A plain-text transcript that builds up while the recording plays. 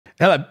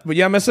Hele,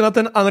 podíváme se na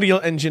ten Unreal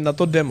Engine, na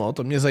to demo,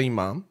 to mě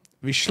zajímá.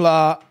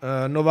 Vyšla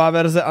nová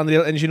verze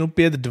Unreal Engineu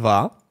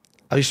 5.2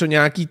 a vyšlo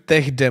nějaký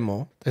tech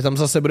demo. Takže tam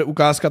zase bude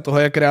ukázka toho,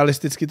 jak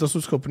realisticky to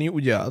jsou schopní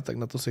udělat, tak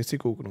na to se chci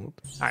kouknout.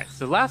 Alright,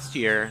 so last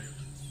year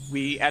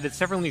we added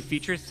several new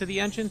features to the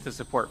engine to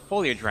support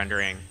foliage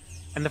rendering,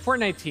 and the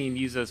Fortnite team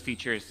used those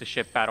features to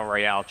ship Battle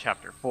Royale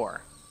Chapter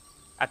 4.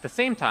 At the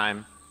same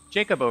time,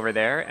 Jacob over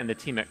there and the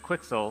team at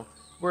Quixel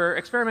were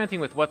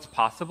experimenting with what's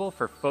possible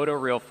for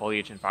photoreal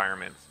foliage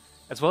environments,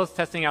 as well as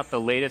testing out the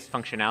latest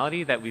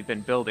functionality that we've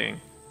been building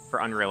for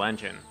Unreal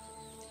Engine.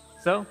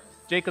 So,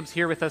 Jacob's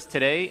here with us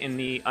today in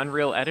the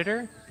Unreal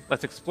Editor.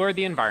 Let's explore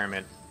the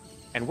environment.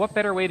 And what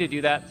better way to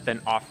do that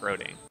than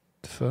off-roading?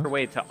 Better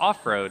way to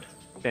off-road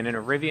than in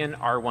a Rivian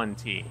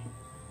R1T.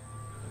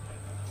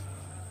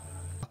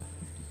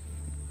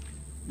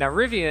 Now,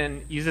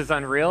 Rivian uses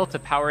Unreal to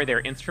power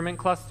their instrument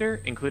cluster,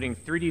 including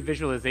 3D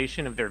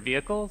visualization of their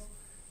vehicles.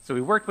 So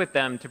we worked with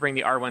them to bring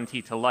the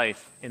R1T to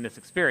life in this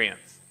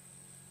experience.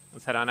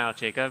 Let's head on out,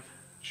 Jacob.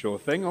 Sure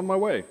thing, on my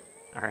way.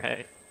 All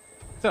right.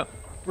 So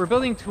we're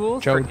building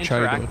tools for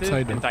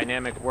interactive and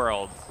dynamic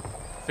worlds.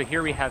 So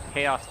here we have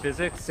chaos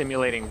physics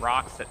simulating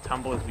rocks that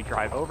tumble as we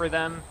drive over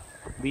them,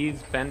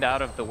 leaves bend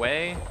out of the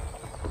way,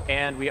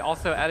 and we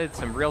also added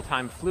some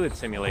real-time fluid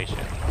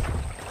simulation.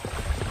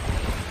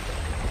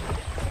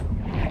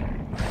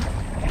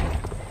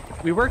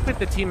 We worked with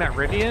the team at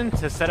Rivian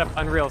to set up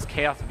Unreal's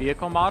chaos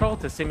vehicle model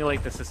to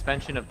simulate the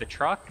suspension of the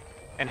truck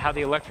and how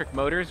the electric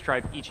motors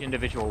drive each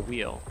individual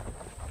wheel.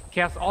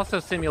 Chaos also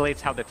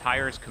simulates how the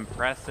tires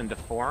compress and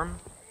deform,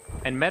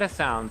 and Meta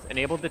Sounds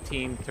enabled the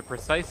team to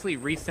precisely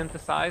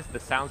resynthesize the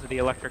sounds of the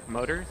electric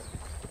motors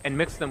and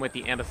mix them with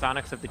the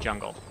ambisonics of the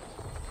jungle.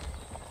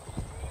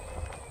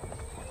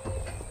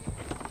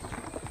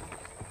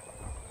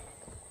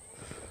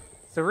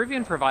 So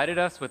Rivian provided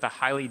us with a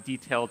highly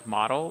detailed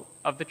model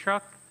of the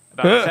truck,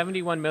 about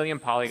 71 million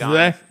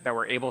polygons that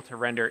we're able to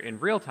render in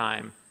real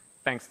time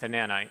thanks to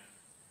Nanite.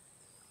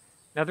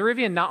 Now, the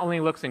Rivian not only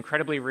looks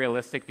incredibly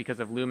realistic because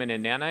of Lumen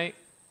and Nanite,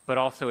 but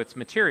also its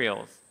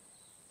materials.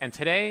 And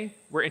today,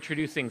 we're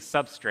introducing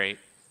Substrate,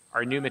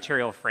 our new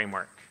material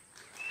framework.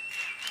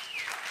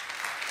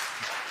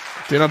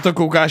 Ty na to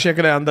koukáš jak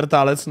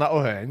neandertálec na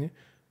oheň.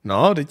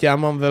 No, teď já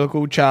mám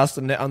velkou část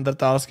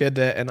neandertálské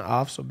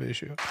DNA v sobě,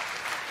 že jo.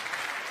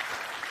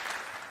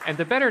 And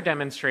to better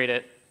demonstrate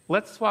it,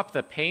 let's swap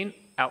the paint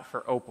out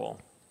for opal.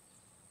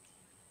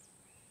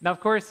 Now, of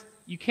course,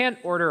 you can't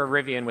order a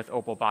Rivian with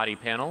opal body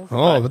panels.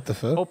 Oh, what the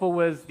fuck? Opal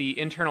was the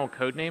internal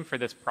code name for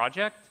this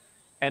project,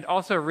 and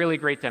also a really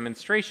great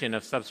demonstration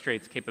of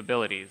Substrate's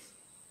capabilities.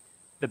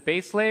 The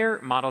base layer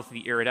models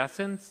the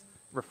iridescence,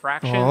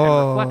 refraction,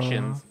 and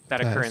reflections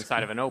that occur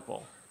inside of an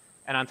opal.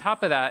 And on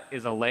top of that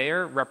is a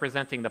layer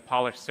representing the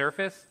polished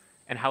surface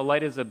and how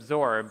light is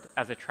absorbed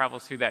as it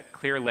travels through that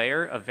clear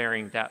layer of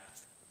varying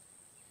depths.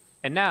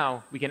 And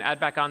now we can add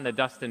back on the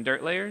dust and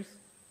dirt layers.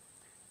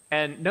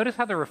 And notice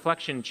how the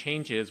reflection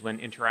changes when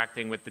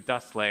interacting with the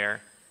dust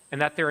layer, and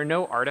that there are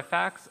no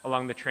artifacts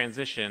along the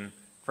transition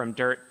from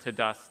dirt to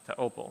dust to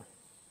opal.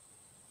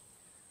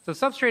 So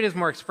Substrate is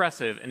more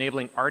expressive,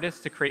 enabling artists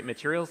to create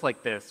materials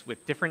like this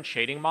with different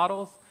shading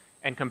models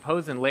and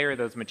compose and layer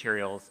those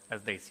materials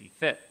as they see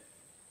fit.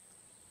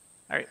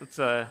 All right, let's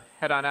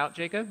head on out,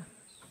 Jacob.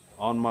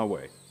 On my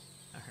way.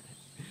 All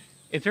right.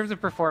 In terms of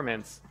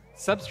performance,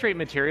 Substrate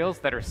materials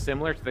that are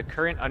similar to the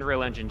current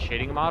Unreal Engine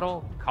shading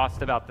model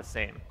cost about the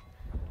same.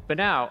 But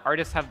now,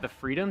 artists have the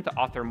freedom to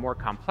author more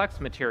complex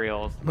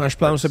materials for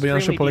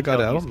extremely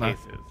detailed use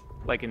cases,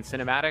 like in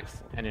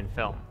cinematics and in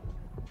film.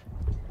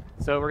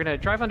 So we're going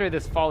to drive under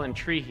this fallen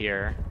tree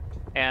here,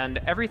 and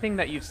everything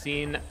that you've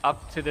seen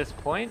up to this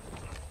point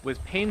was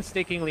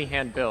painstakingly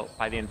hand-built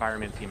by the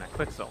environment team at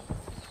Quixel.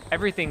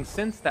 Everything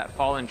since that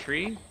fallen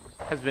tree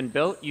has been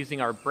built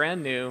using our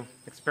brand new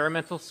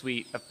experimental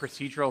suite of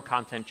procedural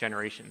content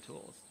generation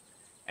tools,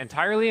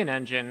 entirely an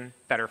engine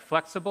that are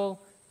flexible,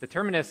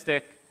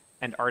 deterministic,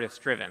 and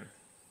artist-driven.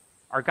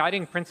 Our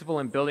guiding principle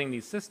in building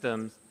these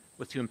systems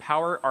was to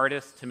empower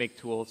artists to make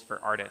tools for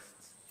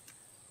artists.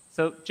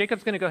 So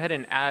Jacob's going to go ahead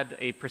and add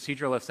a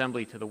procedural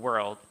assembly to the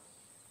world.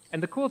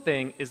 And the cool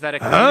thing is that it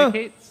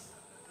communicates...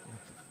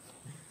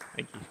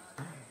 Thank you.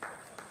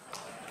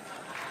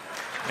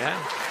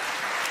 Yeah.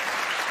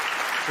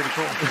 Pretty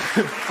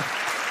cool.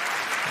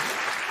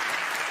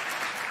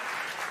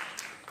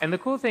 And the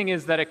cool thing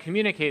is that it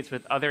communicates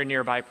with other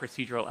nearby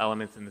procedural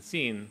elements in the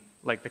scene,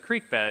 like the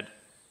creek bed.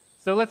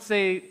 So let's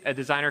say a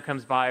designer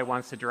comes by,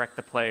 wants to direct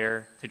the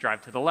player to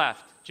drive to the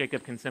left.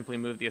 Jacob can simply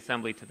move the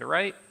assembly to the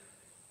right,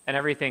 and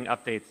everything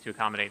updates to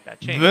accommodate that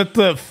change. What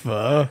the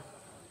fuck?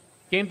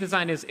 Game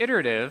design is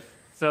iterative,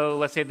 so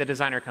let's say the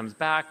designer comes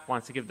back,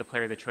 wants to give the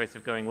player the choice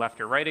of going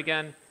left or right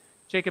again.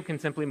 Jacob can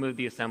simply move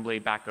the assembly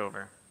back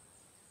over.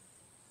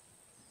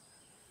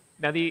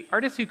 Now, the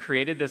artist who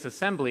created this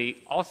assembly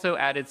also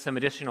added some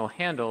additional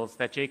handles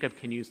that Jacob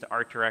can use to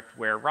art direct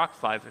where rock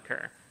slides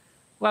occur.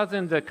 Allows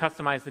him to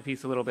customize the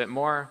piece a little bit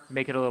more,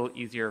 make it a little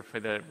easier for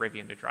the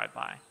Rivian to drive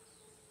by.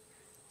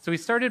 So we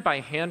started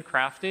by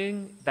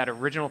handcrafting that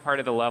original part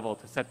of the level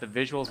to set the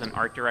visuals and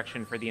art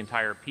direction for the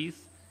entire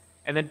piece,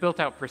 and then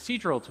built out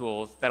procedural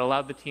tools that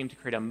allowed the team to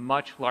create a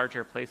much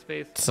larger play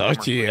space. Co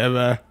ti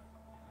jebe?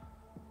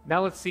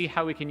 Now let's see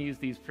how we can use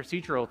these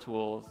procedural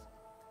tools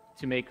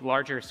to make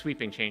larger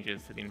sweeping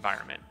changes to the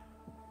environment.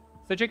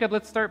 So Jacob,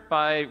 let's start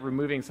by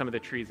removing some of the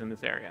trees in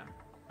this area.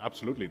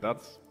 Absolutely,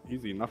 that's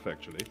easy enough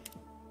actually.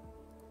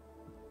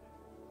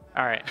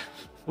 All right,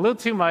 a little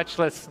too much.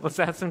 Let's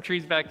add some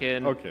trees back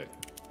in. Okay.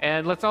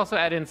 And let's also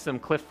add in some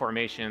cliff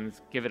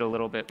formations, give it a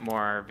little bit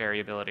more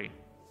variability.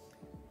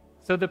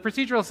 So the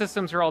procedural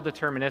systems are all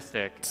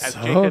deterministic. As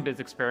Jacob is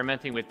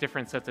experimenting with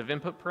different sets of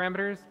input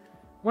parameters,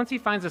 once he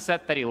finds a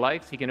set that he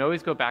likes, he can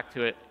always go back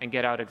to it and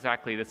get out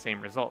exactly the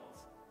same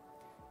results.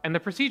 And the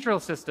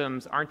procedural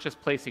systems aren't just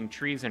placing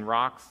trees and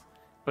rocks,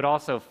 but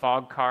also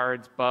fog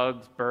cards,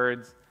 bugs,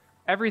 birds,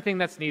 everything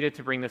that's needed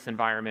to bring this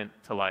environment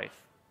to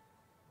life.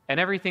 And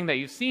everything that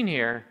you've seen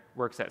here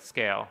works at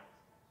scale.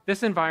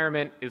 This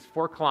environment is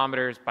 4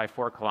 kilometers by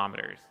 4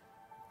 kilometers.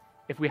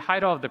 If we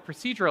hide all of the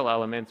procedural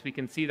elements, we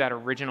can see that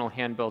original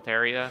hand-built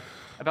area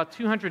about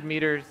 200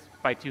 meters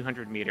by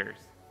 200 meters.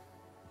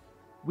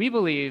 We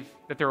believe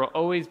that there will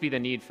always be the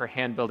need for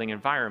hand-building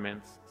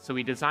environments, so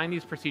we design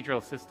these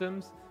procedural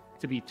systems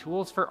to be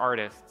tools for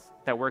artists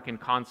that work in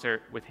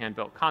concert with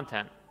hand-built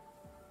content.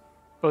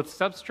 Both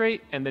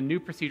Substrate and the new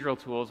procedural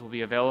tools will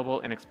be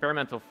available in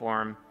experimental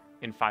form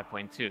in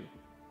 5.2.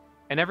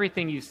 And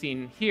everything you've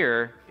seen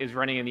here is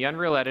running in the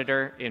Unreal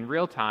Editor in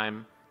real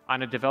time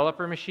on a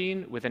developer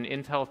machine with an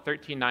Intel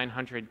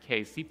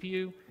 13900K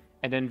CPU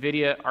and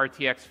NVIDIA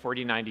RTX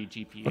 4090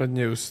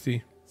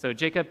 GPU. So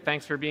Jacob,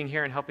 thanks for being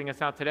here and helping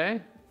us out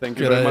today. Thank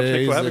you very much,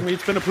 Nick, for having me.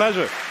 It's been a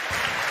pleasure.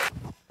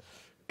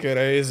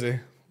 Crazy.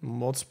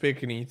 Moc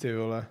pěkný, ty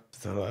vole.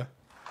 Tohle.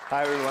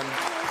 Hi, everyone.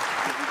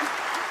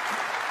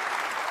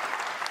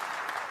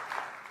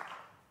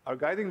 Our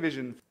guiding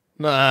vision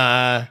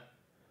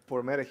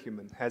for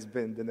MetaHuman has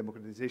been the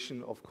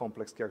democratization of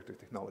complex character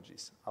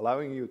technologies,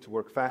 allowing you to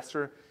work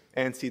faster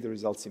and see the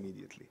results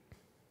immediately.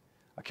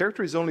 A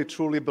character is only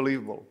truly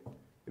believable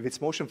if its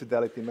motion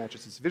fidelity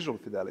matches its visual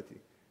fidelity,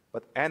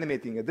 but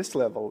animating at this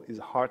level is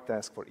a hard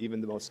task for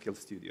even the most skilled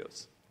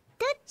studios.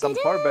 Some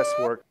of our best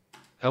work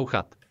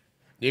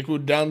Děkuji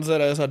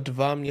Danzere za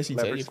 2 měsíce.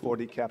 leveraged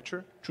 4D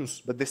capture,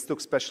 but this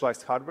took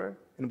specialized hardware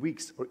and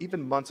weeks or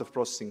even months of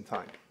processing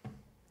time.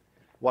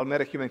 While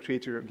MetaHuman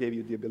Creator gave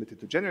you the ability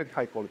to generate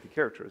high-quality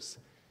characters,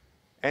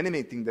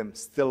 animating them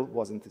still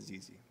wasn't as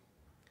easy.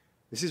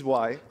 This is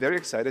why very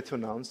excited to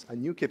announce a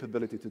new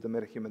capability to the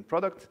MetaHuman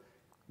product,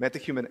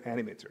 MetaHuman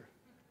Animator.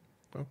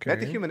 Okay.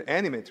 MetaHuman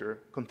Animator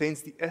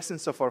contains the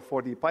essence of our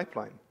 4D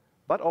pipeline,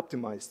 but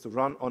optimized to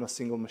run on a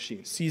single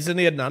machine. Season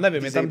 1, nevím,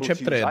 It je is tam able to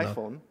chapter use 1.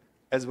 iPhone,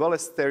 as well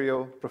as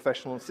stereo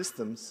professional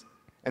systems,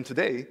 and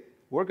today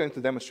we're going to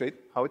demonstrate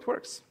how it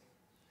works.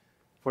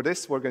 For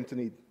this, we're going to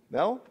need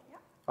Mel,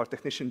 our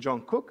technician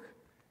John Cook,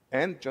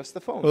 and just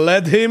the phone.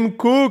 Let him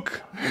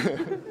cook!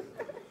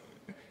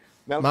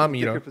 Mel, Mám, can you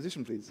take Miro. your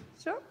position, please?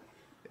 Sure.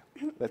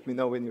 Yeah. Let me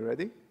know when you're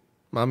ready.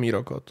 Mám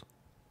Miro kód.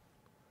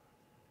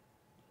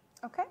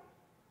 Okay.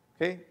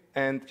 Okay,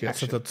 and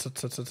action.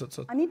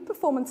 Co? I need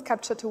performance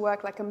capture to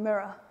work like a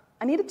mirror.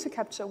 I need it to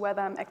capture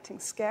whether I'm acting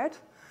scared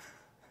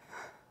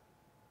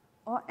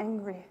or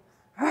angry.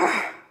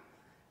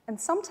 And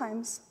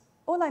sometimes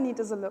all I need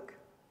is a look.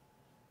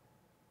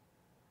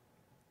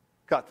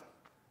 Cut.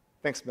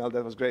 Thanks, Mel.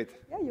 That was great.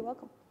 Yeah, you're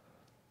welcome.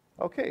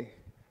 Okay.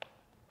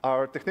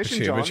 Our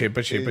technician John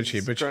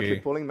is currently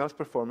pulling Mel's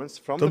performance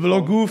from To the bylo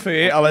phone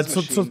goofy, onto ale his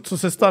machine. co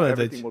se stane teď?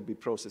 Everything will be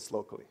processed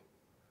locally.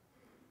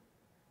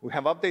 We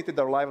have updated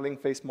our Live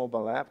Link Face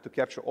mobile app to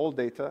capture all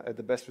data at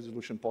the best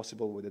resolution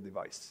possible with the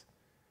device.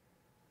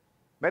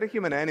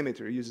 MetaHuman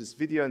Animator uses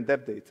video and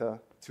depth data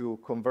to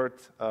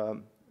convert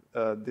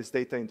this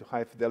data into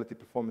high-fidelity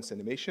performance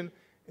animation,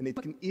 and it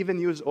can even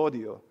use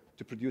audio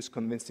to produce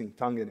convincing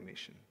tongue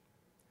animation.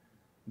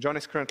 John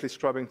is currently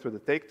scrubbing through the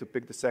take to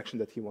pick the section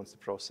that he wants to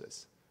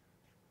process.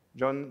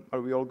 John,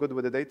 are we all good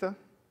with the data?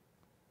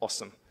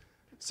 Awesome.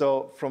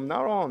 So from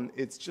now on,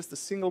 it's just a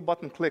single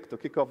button click to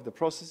kick off the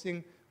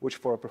processing, which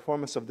for a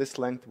performance of this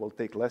length will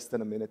take less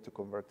than a minute to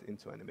convert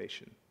into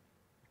animation.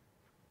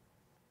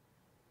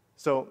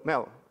 So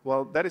Mel,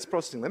 while that is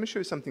processing, let me show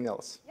you something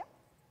else. Yeah.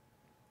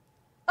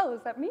 Oh,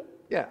 is that me?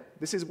 Yeah,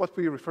 this is what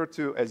we refer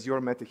to as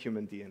your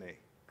MetaHuman DNA.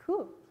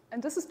 Cool.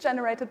 And this is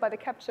generated by the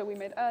capture we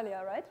made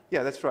earlier, right?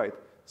 Yeah, that's right.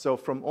 So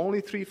from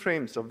only 3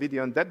 frames of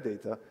video and depth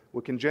data,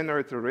 we can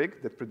generate a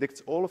rig that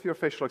predicts all of your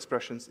facial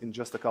expressions in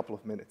just a couple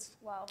of minutes.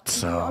 Wow.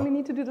 So you only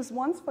need to do this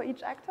once for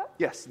each actor?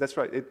 Yes, that's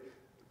right. It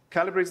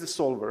calibrates the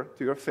solver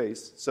to your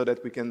face so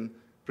that we can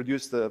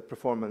produce the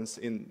performance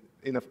in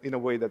a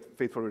way that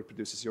faithfully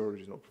reproduces your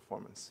original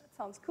performance.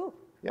 That sounds cool.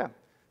 Yeah.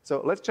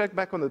 So let's check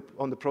back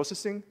on the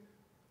processing,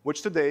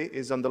 which today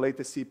is on the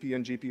latest CPU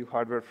and GPU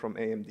hardware from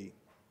AMD.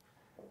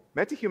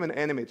 MetaHuman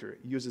Animator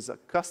uses a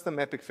custom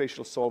epic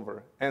facial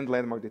solver and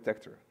landmark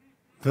detector.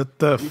 What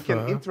the We can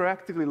fuck?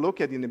 interactively look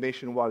at the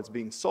animation while it's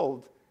being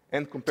solved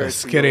and compare it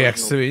to skvělý, your jak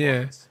original svině.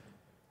 performance.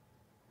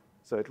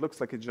 So it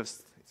looks like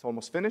it's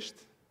almost finished.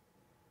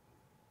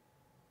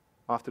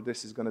 After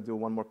this, it's going to do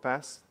one more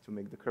pass to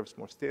make the curves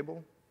more stable,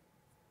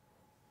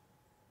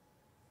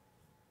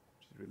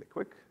 which is really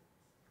quick.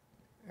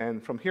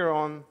 And from here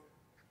on,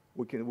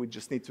 we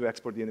just need to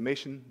export the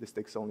animation. This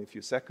takes only a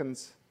few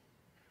seconds.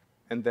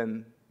 And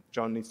then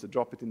John needs to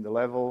drop it in the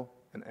level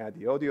and add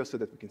the audio so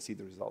that we can see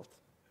the result.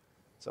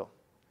 So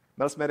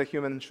Mel's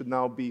MetaHuman should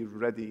now be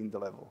ready in the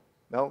level.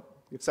 Mel,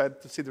 you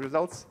excited to see the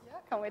results? Yeah,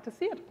 can't wait to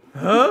see it.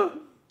 Huh?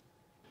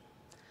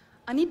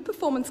 I need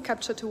performance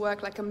capture to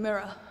work like a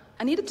mirror.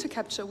 I need it to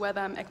capture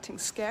whether I'm acting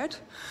scared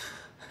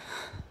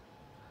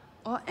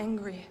or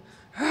angry.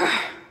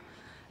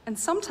 And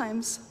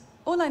sometimes,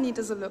 all I need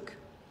is a look.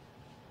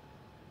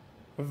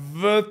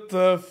 What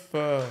the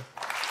fuck?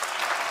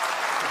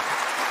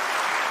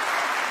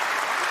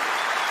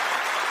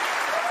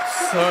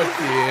 Co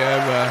ti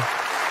jebe?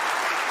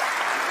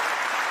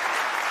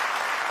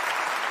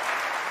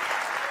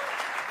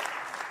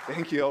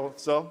 Thank you all.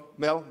 So,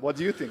 Mel, what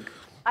do you think?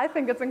 I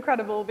think it's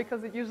incredible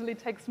because it usually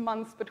takes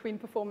months between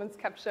performance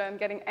capture and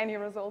getting any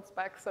results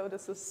back, so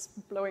this is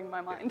blowing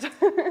my mind.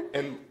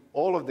 And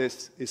all of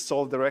this is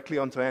solved directly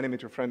onto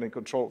animator-friendly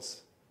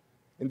controls.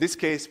 In this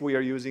case, we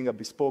are using a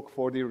bespoke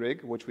 4D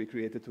rig, which we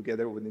created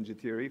together with Ninja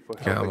Theory for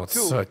Hellblade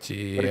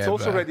 2. But it's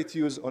also ready to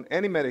use on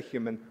any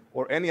MetaHuman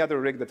or any other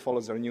rig that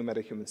follows our new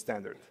MetaHuman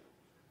standard.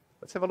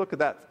 Let's have a look at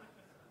that.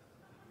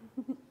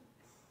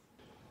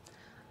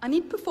 I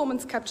need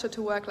performance capture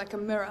to work like a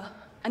mirror.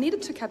 I need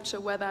it to capture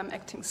whether I'm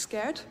acting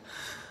scared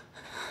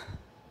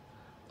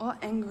or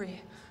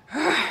angry.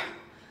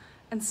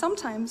 And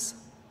sometimes,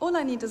 all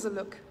I need is a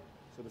look.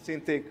 So the scene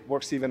take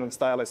works even on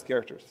stylized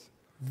characters.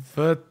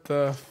 What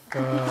the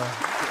fuck?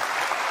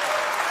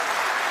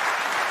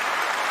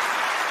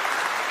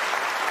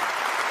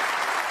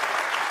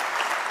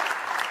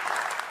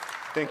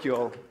 Thank you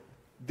all.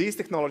 These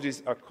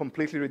technologies are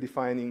completely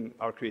redefining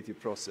our creative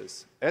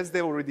process. As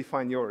they will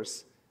redefine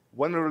yours,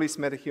 when we release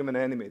MetaHuman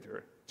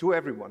Animator to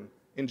everyone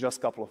in just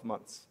a couple of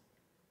months.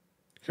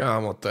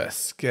 Kámo, to je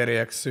scary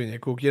jak svině.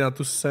 Koukni na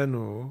tu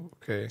scénu.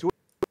 Okay.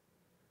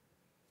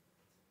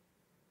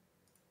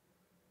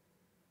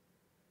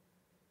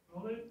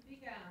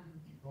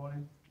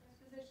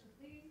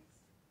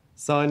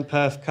 Sign,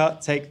 perf,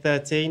 cut, take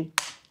 13.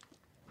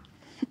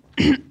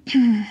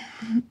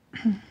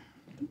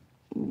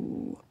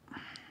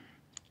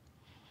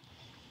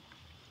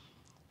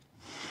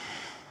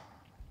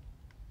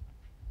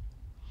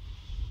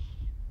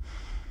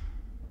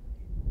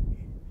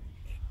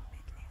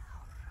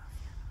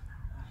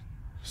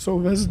 Jsou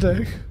ve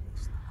zdech.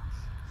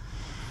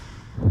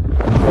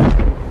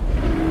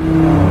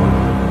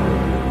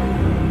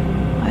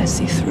 I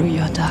see through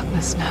your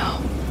darkness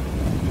now.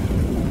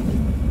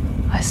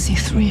 I see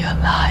through your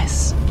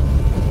lies.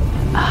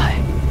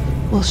 I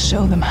will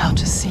show them how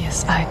to see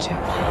as I do.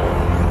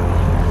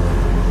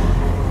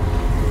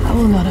 I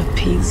will not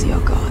appease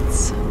your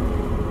gods.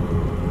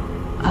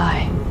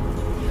 I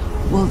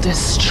will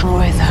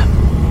destroy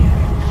them.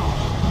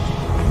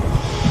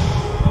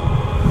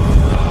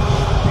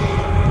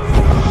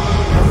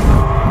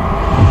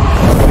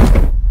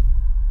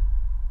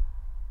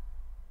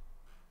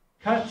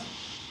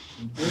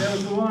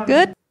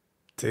 Good.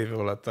 Ty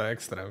vole, to je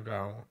extrém,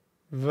 kámo.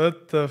 What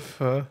the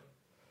fuck?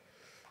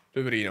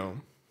 Dobrý, no.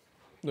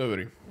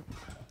 Dobrý.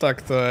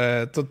 Tak to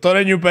je, to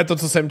není úplně to,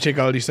 co jsem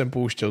čekal, když jsem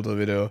pouštěl to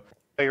video.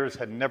 Players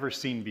had never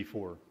seen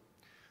before.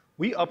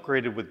 We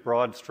upgraded with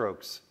broad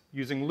strokes,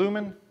 using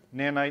Lumen,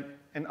 Nanite,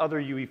 and other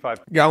UE5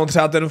 Kámo,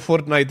 třeba ten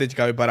Fortnite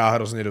teďka vypadá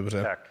hrozně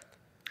dobře. tech.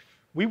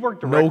 We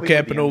worked directly with the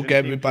engine no cap,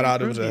 team to vypadá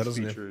improve dobře, these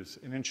hrozně. features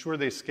and ensure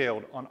they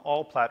scaled on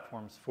all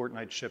platforms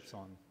Fortnite ships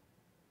on.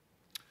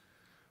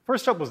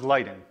 First up was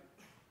lighting.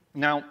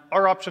 Now,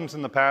 our options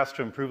in the past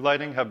to improve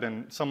lighting have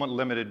been somewhat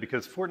limited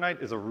because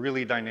Fortnite is a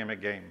really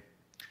dynamic game.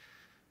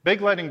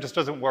 Big lighting just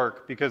doesn't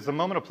work because the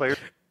moment a player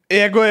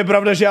Jako je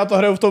pravda, že já to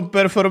hraju v tom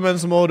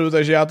performance modu,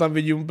 takže já tam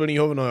vidím úplný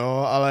hovno,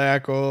 jo, ale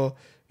jako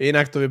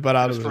jinak to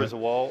vypadá dobře. destroys a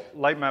wall,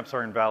 light maps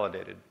are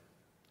invalidated.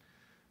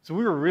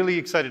 So we were really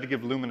excited to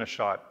give Lumen a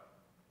shot.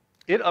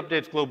 It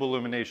updates global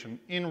illumination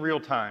in real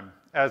time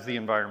as the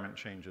environment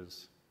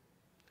changes.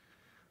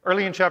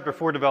 Early in Chapter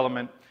 4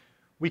 development,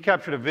 we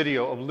captured a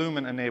video of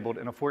Lumen enabled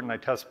in a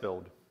Fortnite test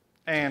build.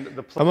 And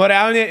the Tam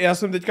reálně, já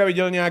jsem teďka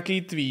viděl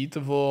nějaký tweet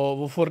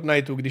o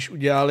Fortniteu, když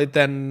udělali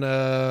ten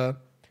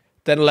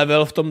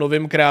level v tom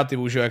novém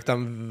kreativu, že jak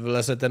tam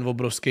vleze ten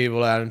obrovský,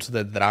 vole, já nevím, co to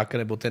je, drak,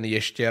 nebo ten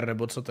ještěr,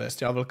 nebo co to je s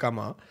těma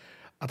vlkama.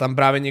 A tam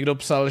právě někdo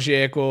psal, že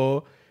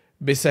jako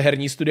by se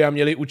herní studia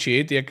měli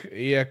učit,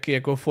 jak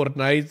jako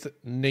Fortnite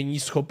není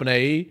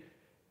schopnej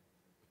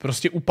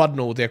prostě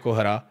upadnout jako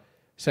hra.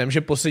 Myslím,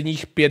 že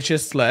posledních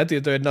 5-6 let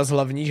je to jedna z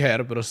hlavních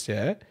her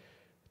prostě,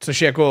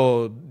 což je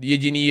jako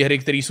jediný hry,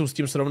 které jsou s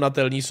tím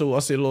srovnatelný, jsou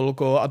asi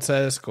LOLko a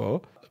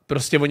CSko.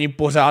 Prostě oni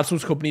pořád jsou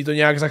schopní to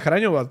nějak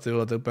zachraňovat,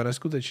 tyhle, to je úplně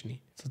neskutečný.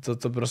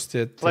 To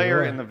prostě...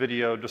 player in the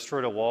video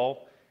destroyed a wall,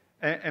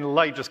 and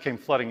light just came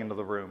flooding into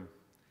the room.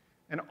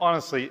 And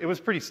honestly, it was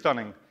pretty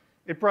stunning.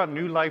 It brought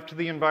new life to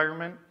the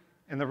environment,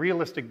 and the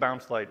realistic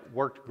bounce light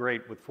worked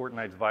great with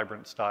Fortnite's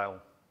vibrant style.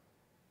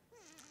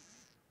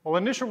 While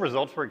initial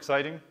results were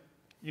exciting,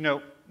 you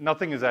know,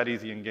 nothing is that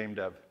easy in game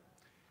dev.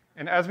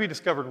 And as we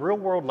discovered,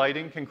 real-world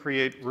lighting can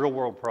create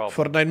real-world problems.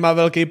 Fortnite má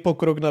velký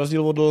pokrok na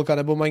rozdíl od LoLka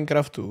nebo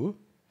Minecraftu.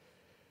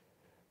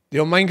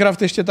 Jo,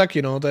 Minecraft ještě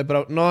taky, no, to je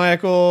pravda. No,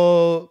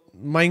 jako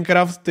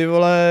Minecraft, ty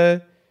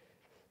vole,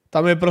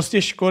 tam je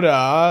prostě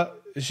škoda,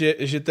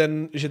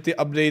 že ty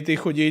updaty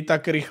chodí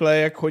tak rychle,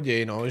 jak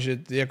chodí, no, že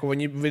jako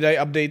oni vydají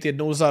update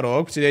jednou za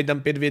rok, přidají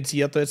tam 5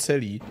 věcí a to je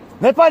celý.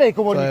 Nepadej,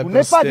 komorníku,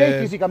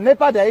 nepadej, ti říkám,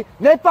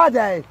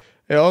 nepadej!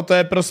 Jo, to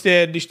je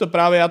prostě, když to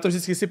právě, já to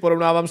vždycky si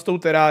porovnávám s tou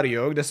Terrarii,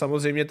 jo, kde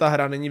samozřejmě ta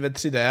hra není ve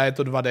 3D a je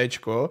to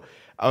 2Dčko,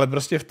 ale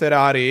prostě v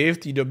Terrarii, v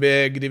té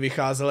době, kdy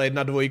vycházela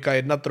 1.2,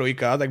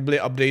 1.3, tak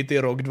byly updaty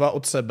rok, 2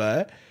 od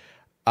sebe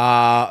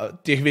a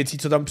těch věcí,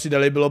 co tam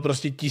přidali, bylo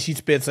prostě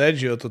 1500,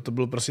 že jo, to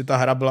bylo prostě, ta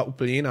hra byla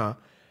úplně jiná.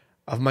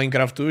 A v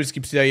Minecraftu vždycky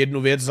přidají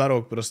jednu věc za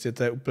rok, prostě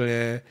to je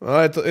úplně,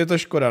 no je to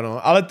škoda,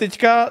 no. Ale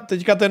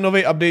teďka ten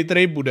nový update,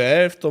 který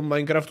bude v tom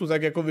Minecraftu,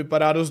 tak jako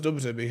vypadá dost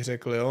dobře, bych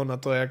řekl, jo, na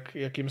to,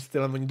 jakým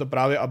stylem oni to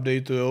právě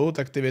updateujou,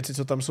 tak ty věci,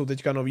 co tam jsou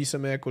teďka nový, se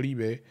mi jako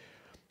líbí.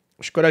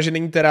 Škoda, že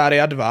není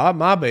Terraria 2,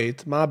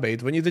 má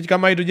být. Oni teďka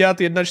mají dodělat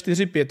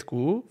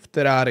 1.4.5 v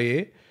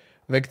Terrarii,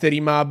 ve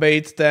který má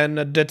být ten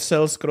Dead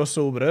Cells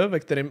crossover,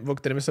 o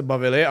kterém se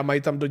bavili a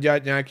mají tam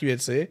dodělat nějaký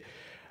věci.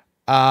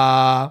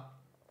 A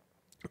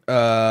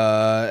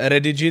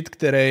Redigit,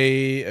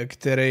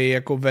 který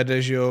jako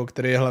vede, že jo,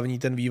 který je hlavní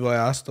ten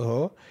vývojář z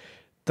toho,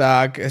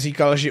 tak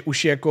říkal, že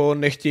už jako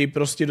nechtějí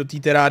prostě do té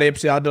Terrarie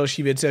přidat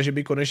další věci a že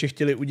by konečně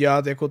chtěli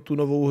udělat jako tu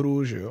novou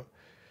hru, že jo.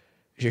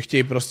 Že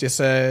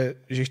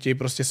chtějí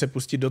prostě se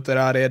pustit do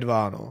Terrarie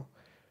 2, no.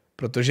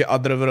 Protože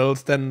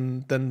Otherworld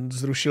ten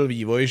zrušil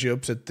vývoj, že jo,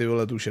 před ty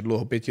vole, už je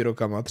dlouho 5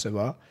 rokama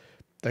třeba.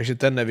 Takže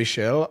ten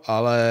nevyšel,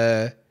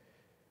 ale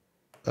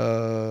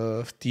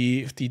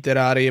v té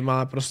Terrarii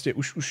má prostě,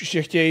 už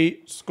je chtějí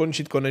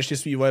skončit konečně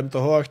s vývojem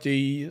toho a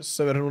chtějí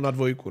se vrhnout na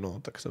 2, no,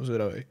 tak jsem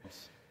zvědavý.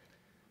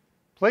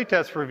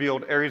 Playtests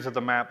revealed areas of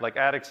the map like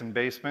attics and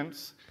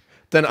basements.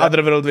 Ten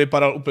Otherworld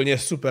vypadal úplně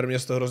super, mě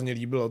se to hrozně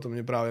líbilo, to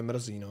mě právě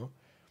mrzí, no.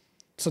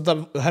 Co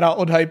ta hra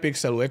od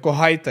Hypixelu, jako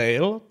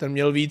Hytale, ten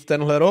měl být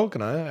tenhle rok,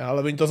 ne?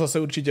 Ale oni to zase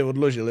určitě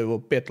odložili o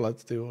 5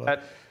 let, ty vole.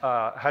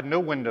 Had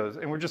no windows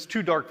and were just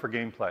too dark for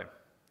gameplay.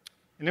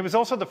 And it was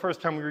also the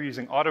first time we were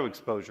using auto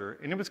exposure,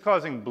 and it was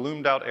causing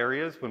bloomed out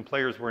areas when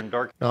players were in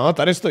dark. No,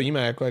 tady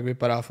stojíme, jako jak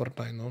vypadá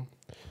Fortnite, no.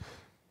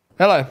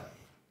 Hele,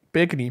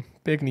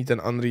 pěkný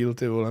ten Unreal,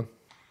 ty vole.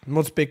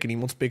 Moc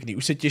pěkný.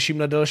 Už se těším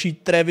na další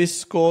Travis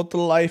Scott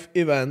live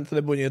event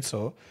nebo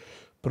něco,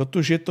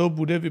 protože to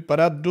bude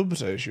vypadat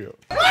dobře, že jo.